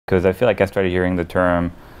Because I feel like I started hearing the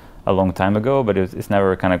term a long time ago, but it's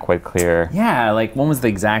never kind of quite clear. Yeah, like when was the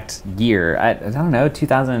exact year? I don't know,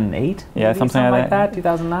 2008? Yeah, something like that.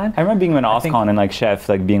 2009? I remember being in OSCON and like Chef,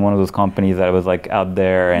 like being one of those companies that was like out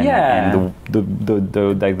there and, and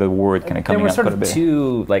the word kind of coming up quite a bit. There were sort of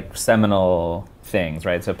two like seminal things,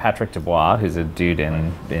 right? So Patrick Dubois, who's a dude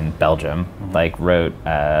in Belgium, like wrote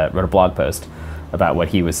a blog post about what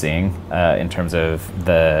he was seeing in terms of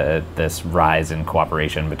this rise in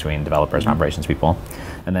cooperation between developers and operations people.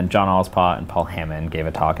 And then John Allspot and Paul Hammond gave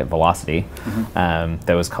a talk at Velocity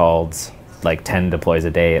that was called like 10 deploys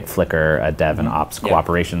a day at Flickr, a dev and ops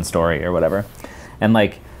cooperation story or whatever. And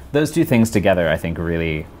like those two things together, I think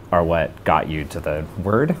really are what got you to the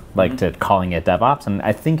word, like to calling it DevOps. And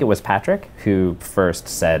I think it was Patrick who first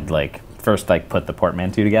put the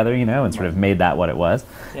portmanteau together, you know, and sort of made that what it was.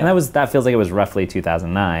 And that feels like it was roughly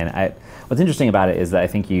 2009. What's interesting about it is that I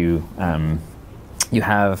think you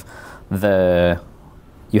have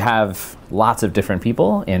lots of different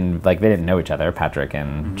people in, like, they didn't know each other, Patrick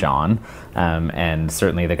and John, and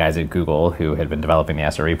certainly the guys at Google who had been developing the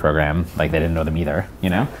SRE program, like they didn't know them either,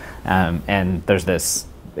 you know? And there's this,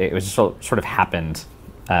 it was just sort of happened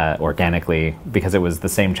organically because it was the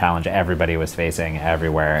same challenge everybody was facing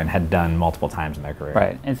everywhere and had done multiple times in their career.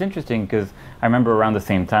 Right. And it's interesting because I remember around the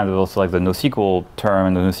same time there was also like the NoSQL term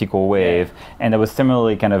and the NoSQL wave, and that was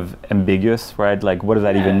similarly kind of ambiguous, right? Like what does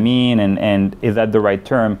that even mean, and is that the right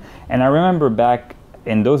term? And I remember back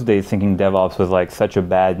in those days thinking DevOps was like such a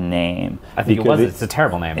bad name. I think it's a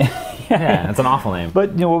terrible name. Yeah, it's an awful name.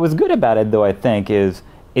 But you know what was good about it though, I think, is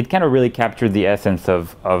it kind of really captured the essence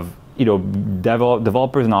of you know,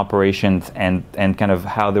 developers and operations and kind of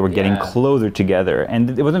how they were getting closer together.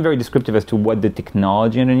 And it wasn't very descriptive as to what the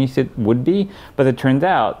technology underneath it would be, but it turned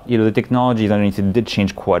out, you know, the technologies underneath it did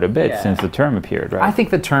change quite a bit since the term appeared, right? I think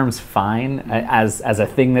the term's fine as a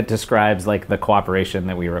thing that describes like the cooperation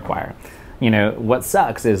that we require. You know, what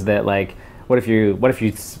sucks is that like, what if you're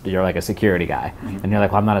like a security guy and you're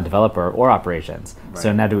like, well, I'm not a developer or operations. Right.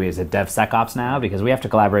 So now is it DevSecOps now? Because we have to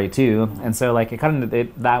collaborate too. And so like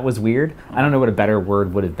that was weird. I don't know what a better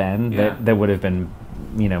word would have been that would have been,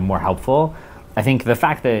 you know, more helpful. I think the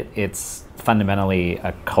fact that it's fundamentally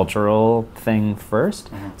a cultural thing first.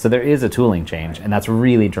 So there is a tooling change and that's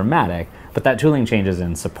really dramatic, but that tooling change is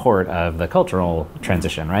in support of the cultural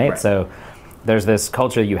transition, right? So there's this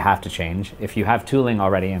culture you have to change. If you have tooling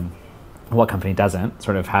already, and what company doesn't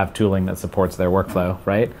sort of have tooling that supports their workflow,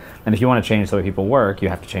 right? And if you want to change the way people work, you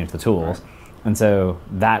have to change the tools. And so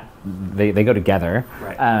that they go together.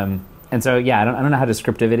 And so yeah, I don't know how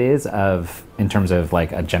descriptive it is in terms of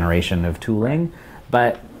like a generation of tooling,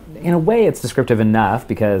 but in a way it's descriptive enough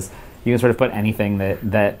because you can sort of put anything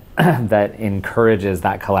that encourages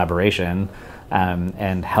that collaboration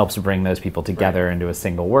and helps bring those people together into a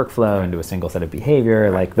single workflow, into a single set of behavior.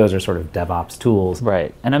 Like those are sort of DevOps tools.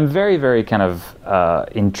 Right. And I'm very, very kind of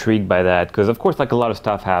intrigued by that because of course like a lot of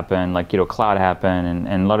stuff happened, like, you know, cloud happened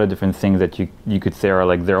and a lot of different things that you could say are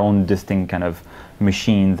like their own distinct kind of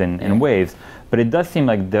machines and waves. But it does seem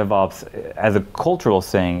like DevOps as a cultural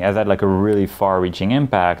thing has had like a really far-reaching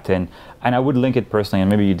impact, and I would link it personally, and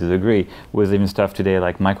maybe you disagree, with even stuff today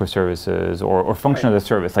like microservices or function as a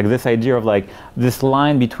service, like this idea of like this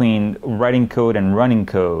line between writing code and running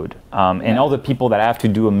code, and all the people that have to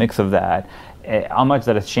do a mix of that. How much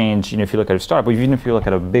that has changed, you know, if you look at a startup, but even if you look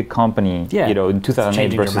at a big company, you know, in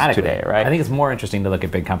 2008 versus today, right? I think it's more interesting to look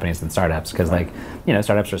at big companies than startups because, like, you know,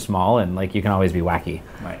 startups are small and, like, you can always be wacky.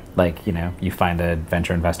 Right. Like, you know, you find a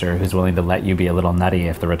venture investor who's willing to let you be a little nutty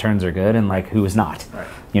if the returns are good and, like, who is not. Right.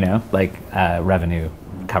 You know, like, revenue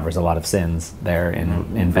covers a lot of sins there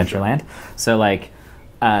in venture land. So, like,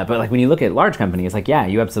 but, like, when you look at large companies, like, yeah,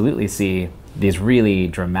 you absolutely see these really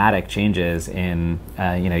dramatic changes in,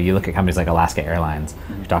 you know, you look at companies like Alaska Airlines,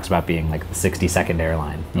 who talks about being like the 60-second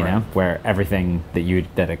airline, you know, where everything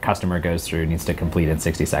that a customer goes through needs to complete in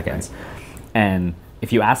 60 seconds. And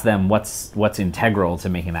if you ask them what's integral to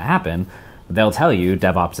making that happen, they'll tell you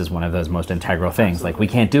DevOps is one of those most integral things. Absolutely. Like we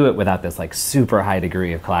can't do it without this like super high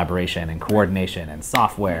degree of collaboration and coordination and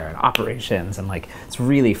software and operations, and like it's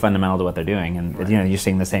really fundamental to what they're doing. And you know, you're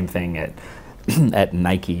seeing the same thing at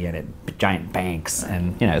Nike and at giant banks,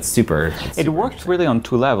 and you know, it's super it works really on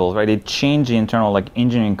two levels, right? It changed the internal like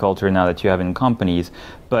engineering culture now that you have in companies,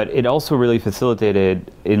 but it also really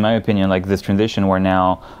facilitated, in my opinion, like this transition where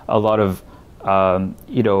now a lot of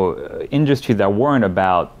you know, industries that weren't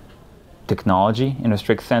about technology in a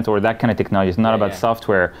strict sense, or that kind of technology. It's not about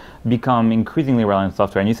software, become increasingly relevant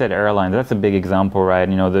software. And you said airlines, that's a big example, right?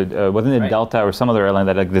 You know, wasn't it Delta or some other airline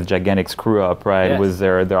that like this gigantic screw up, right? Was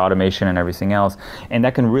their automation and everything else. And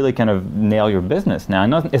that can really kind of nail your business now.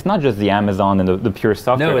 And it's not just the Amazon and the pure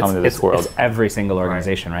software company of this world. It's every single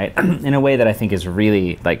organization, right? In a way that I think is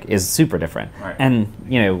really, like, is super different. And,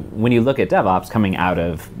 you know, when you look at DevOps coming out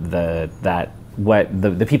of the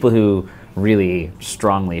people who really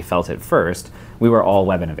strongly felt it first, we were all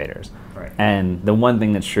web innovators. And the one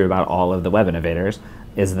thing that's true about all of the web innovators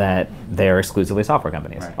is that they're exclusively software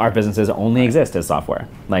companies. Our businesses only exist as software.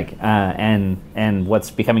 Like, and what's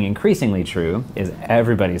becoming increasingly true is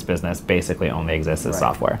everybody's business basically only exists as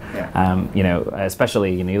software. You know,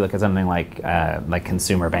 especially, you know, you look at something like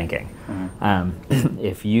consumer banking.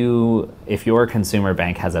 If your consumer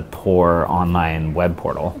bank has a poor online web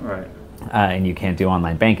portal, and you can't do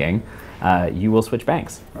online banking, you will switch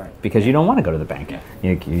banks because you don't want to go to the bank.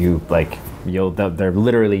 They're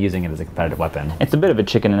literally using it as a competitive weapon. It's a bit of a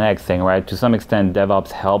chicken and egg thing, right? To some extent,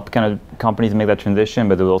 DevOps help kind of companies make that transition,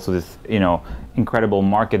 but there's also this, you know, incredible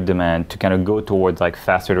market demand to kind of go towards like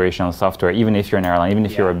faster iteration on software, even if you're an airline, even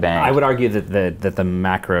if you're a bank. I would argue that the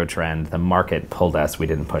macro trend, the market pulled us, we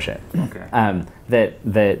didn't push it. That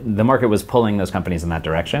the market was pulling those companies in that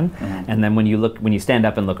direction, and then when you stand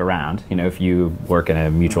up and look around, you know, if you work in a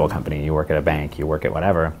mutual company, you work at a bank, you work at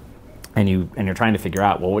whatever, and you're trying to figure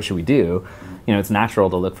out, well, what should we do? You know, it's natural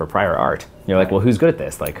to look for prior art. You're like, well, who's good at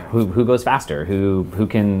this? Like, who goes faster?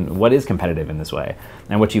 What is competitive in this way?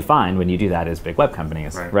 And what you find when you do that is big web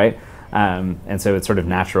companies, right? And so it's sort of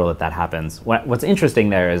natural that happens. What's interesting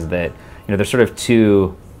there is that, you know, there's sort of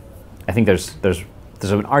two. I think there's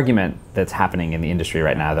an argument that's happening in the industry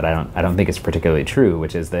right now that I don't think is particularly true,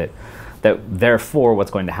 which is that therefore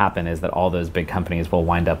what's going to happen is that all those big companies will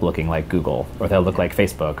wind up looking like Google, or they'll look like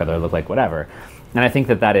Facebook, or they'll look like whatever. And I think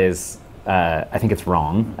that is, I think it's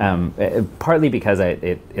wrong, partly because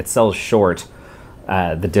it sells short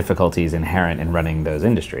the difficulties inherent in running those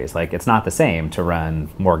industries. Like, it's not the same to run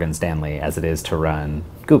Morgan Stanley as it is to run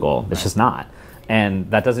Google. It's just not.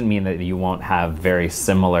 And that doesn't mean that you won't have very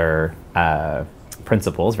similar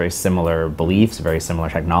principles, very similar beliefs, very similar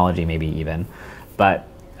technology maybe even, but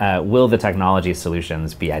will the technology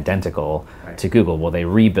solutions be identical to Google? Will they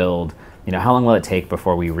rebuild? You know, how long will it take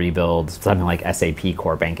before we rebuild something like SAP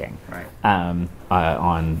core banking in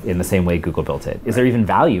the same way Google built it? Is there even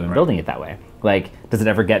value in building it that way? Like, does it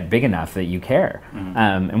ever get big enough that you care?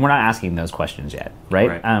 And we're not asking those questions yet,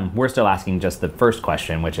 right? We're still asking just the first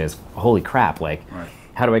question, which is, holy crap, like,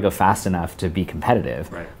 how do I go fast enough to be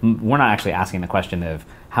competitive? We're not actually asking the question of,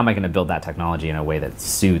 how am I going to build that technology in a way that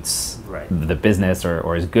suits the business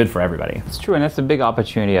or is good for everybody? It's true, and that's a big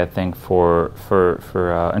opportunity, I think, for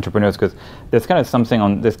entrepreneurs, because there's kind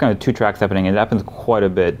of there's kind of two tracks happening. It happens quite a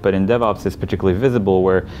bit, but in DevOps it's particularly visible,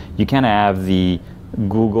 where you kind of have the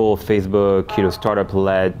Google, Facebook, you know,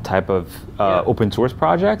 startup-led type of open source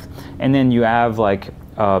projects, and then you have like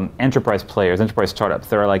enterprise players, enterprise startups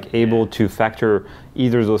that are like able to factor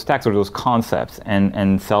either those stacks or those concepts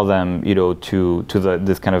and sell them, you know, to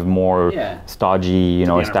this kind of more stodgy, you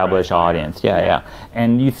know, established audience.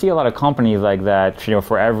 And you see a lot of companies like that, you know,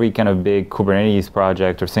 for every kind of big Kubernetes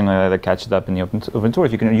project or something like that catches up in the open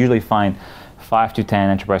source, you can usually find 5 to 10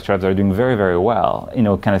 enterprise startups that are doing very, very well, you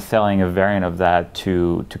know, kind of selling a variant of that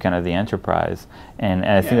to kind of the enterprise. And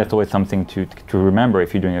I think that's always something to remember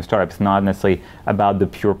if you're doing a startup. It's not necessarily about the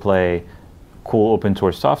pure play, cool open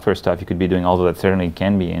source software stuff. You could be doing also that certainly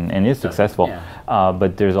can be and is successful.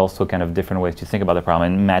 But there's also kind of different ways to think about the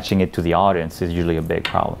problem, and matching it to the audience is usually a big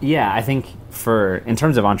problem. Yeah, I think in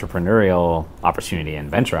terms of entrepreneurial opportunity and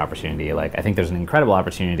venture opportunity, like, I think there's an incredible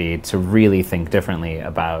opportunity to really think differently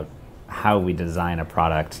about how we design a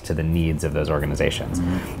product to the needs of those organizations.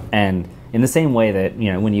 And in the same way that,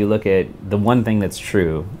 you know, when you look at the one thing that's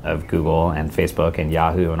true of Google and Facebook and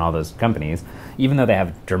Yahoo and all those companies, even though they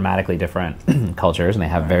have dramatically different cultures and they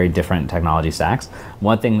have very different technology stacks,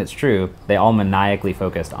 one thing that's true, they all maniacally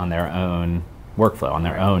focused on their own workflow, on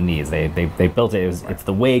their own needs. They built it, it's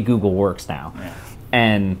the way Google works now.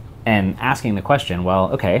 And asking the question,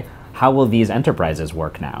 well, okay, how will these enterprises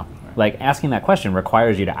work now? Like, asking that question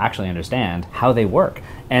requires you to actually understand how they work.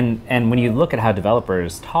 And when you look at how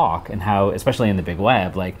developers talk and how, especially in the big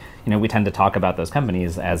web, like, you know, we tend to talk about those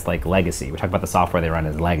companies as like legacy. We talk about the software they run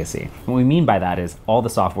as legacy. What we mean by that is all the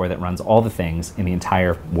software that runs all the things in the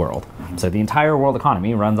entire world. So the entire world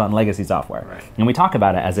economy runs on legacy software. And we talk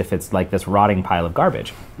about it as if it's like this rotting pile of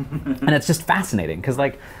garbage. And it's just fascinating because,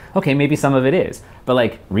 like, okay, maybe some of it is, but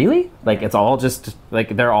like, really? Like, it's all just,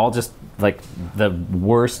 like, they're all just like the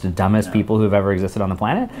worst, dumbest people who've ever existed on the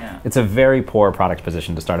planet, it's a very poor product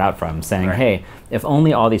position to start out from, saying, hey, if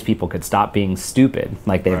only all these people could stop being stupid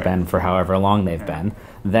like they've been for however long they've been,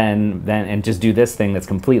 then and just do this thing that's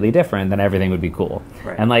completely different, then everything would be cool.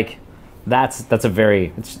 And like, that's a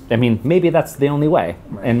very, I mean, maybe that's the only way,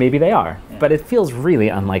 and maybe they are, but it feels really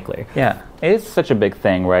unlikely. Yeah, it is such a big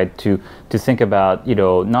thing, right? To think about, you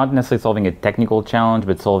know, not necessarily solving a technical challenge,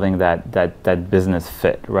 but solving that business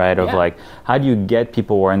fit, right? Of like, how do you get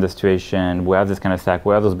people who are in the situation, who have this kind of stack,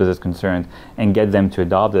 who have those business concerns, and get them to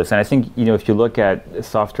adopt this? And I think, you know, if you look at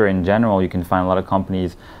software in general, you can find a lot of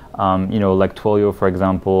companies, you know, like Twilio, for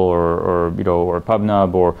example, or you know, or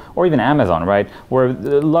PubNub, or even Amazon, right? Where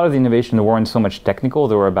a lot of the innovation weren't so much technical;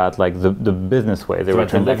 they were about like the business way. They were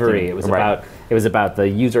about delivery. It was about the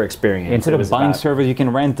user experience. Instead of buying servers, you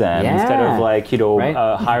can rent them. Instead of like, you know,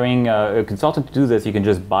 hiring a consultant to do this, you can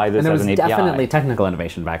just buy this as an API. And there was definitely technical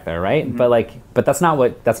innovation back there, right? But that's not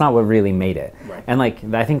what really made it. And like,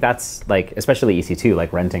 I think that's like, especially EC2,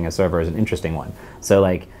 like renting a server is an interesting one. So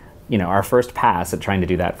like, you know, our first pass at trying to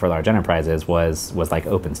do that for large enterprises was like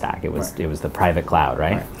OpenStack. It was the private cloud,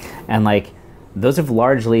 right? And like, those have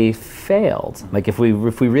largely failed. Like if we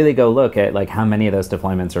really go look at like how many of those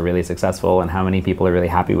deployments are really successful and how many people are really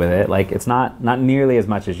happy with it, like it's not nearly as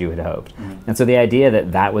much as you had hoped. And so the idea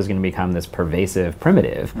that was going to become this pervasive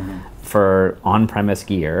primitive for on-premise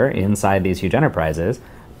gear inside these huge enterprises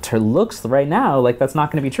looks right now like that's not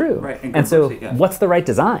going to be true. And so what's the right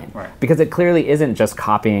design? Because it clearly isn't just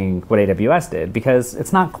copying what AWS did, because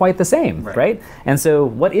it's not quite the same, right? And so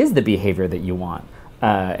what is the behavior that you want?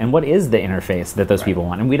 And what is the interface that those people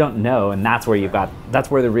want? And we don't know, and that's where that's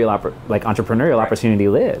where the real entrepreneurial opportunity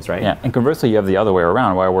lives, right? Yeah, and conversely, you have the other way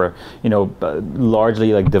around, where you know,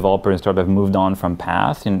 largely like developers and startups have moved on from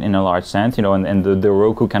PaaS in a large sense, you know, and the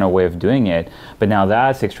Roku kind of way of doing it. But now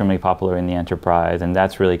that's extremely popular in the enterprise, and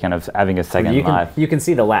that's really kind of having a second life. You can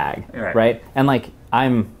see the lag, right? And like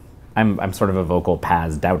I'm sort of a vocal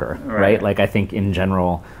PaaS doubter, right? Like I think in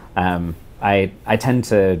general. I tend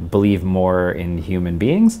to believe more in human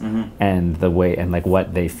beings and the way and like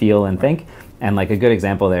what they feel and think. And like a good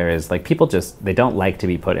example there is like people they don't like to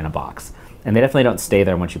be put in a box, and they definitely don't stay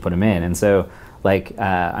there once you put them in. And so like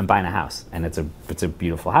I'm buying a house, and it's a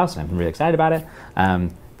beautiful house, and I'm really excited about it.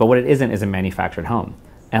 But what it isn't is a manufactured home.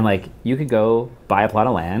 And like you could go buy a plot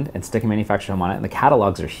of land and stick a manufactured home on it, and the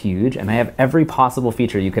catalogs are huge, and they have every possible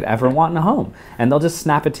feature you could ever want in a home. And they'll just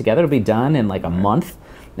snap it together. It'll be done in like a month.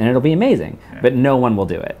 And it'll be amazing, but no one will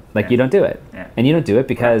do it. Like you don't do it, and you don't do it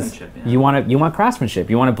because you want craftsmanship.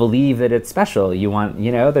 You want to believe that it's special. You want,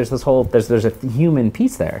 you know, there's this whole there's a human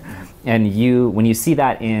piece there, and when you see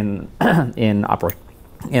that in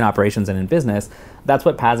operations and in business, that's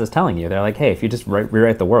what PaaS is telling you. They're like, hey, if you just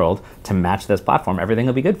rewrite the world to match this platform, everything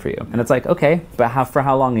will be good for you. And it's like, okay, but for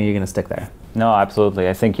how long are you going to stick there? No, absolutely.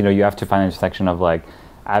 I think, you know, you have to find an intersection of like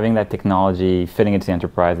having that technology, fitting into the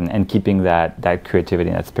enterprise, and keeping that creativity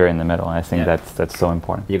and that spirit in the middle. And I think that's so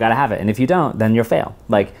important. You got to have it. And if you don't, then you'll fail.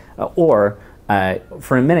 Like, or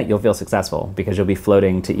for a minute, you'll feel successful because you'll be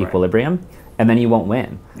floating to equilibrium, and then you won't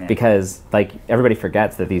win because like everybody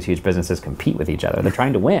forgets that these huge businesses compete with each other. They're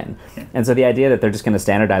trying to win. And so the idea that they're just going to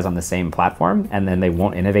standardize on the same platform and then they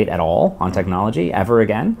won't innovate at all on technology ever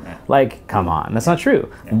again, like, come on, that's not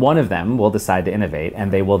true. One of them will decide to innovate,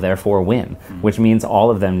 and they will therefore win, which means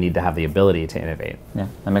all of them need to have the ability to innovate. Yeah,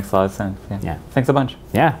 that makes a lot of sense. Thanks a bunch.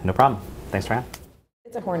 Yeah, no problem. Thanks for having me.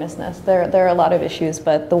 It's a hornet's nest. There are a lot of issues,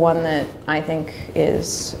 but the one that I think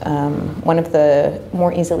is one of the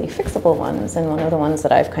more easily fixable ones, and one of the ones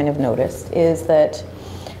that I've kind of noticed, is that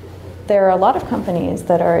there are a lot of companies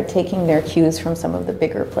that are taking their cues from some of the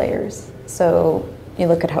bigger players. So you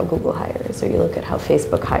look at how Google hires, or you look at how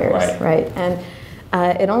Facebook hires, right? And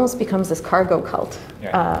it almost becomes this cargo cult,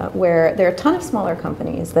 where there are a ton of smaller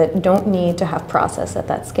companies that don't need to have process at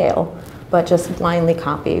that scale, but just blindly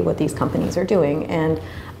copy what these companies are doing. And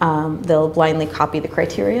they'll blindly copy the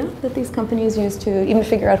criteria that these companies use to even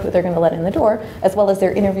figure out who they're going to let in the door, as well as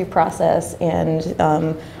their interview process and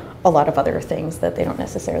a lot of other things that they don't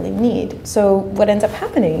necessarily need. So what ends up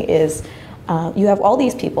happening is you have all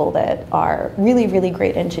these people that are really, really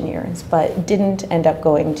great engineers, but didn't end up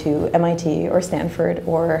going to MIT or Stanford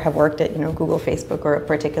or have worked at Google, Facebook, or a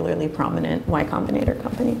particularly prominent Y Combinator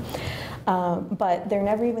company. But they're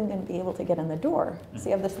never even going to be able to get in the door. So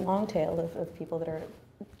you have this long tail of people that are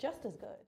just as good.